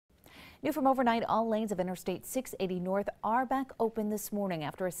New from overnight, all lanes of Interstate 680 North are back open this morning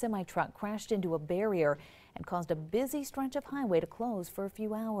after a semi-truck crashed into a barrier and caused a busy stretch of highway to close for a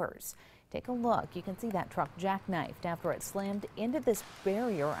few hours. Take a look. You can see that truck jackknifed after it slammed into this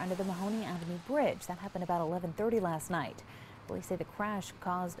barrier under the Mahoney Avenue Bridge. That happened about 11:30 last night. Police say the crash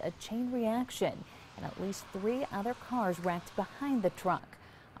caused a chain reaction and at least 3 other cars wrecked behind the truck.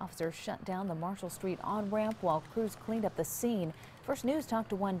 Officers shut down the Marshall Street on-ramp while crews cleaned up the scene. First News talked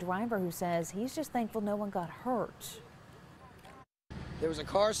to one driver who says he's just thankful no one got hurt. There was a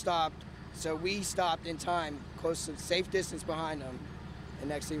car stopped, so we stopped in time, close to safe distance behind them, and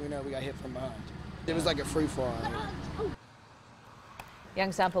next thing we know, we got hit from behind. It was like a free fall out here.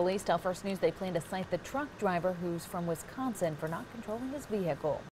 Youngstown police tell First News they plan to cite the truck driver, who's from Wisconsin, for not controlling his vehicle.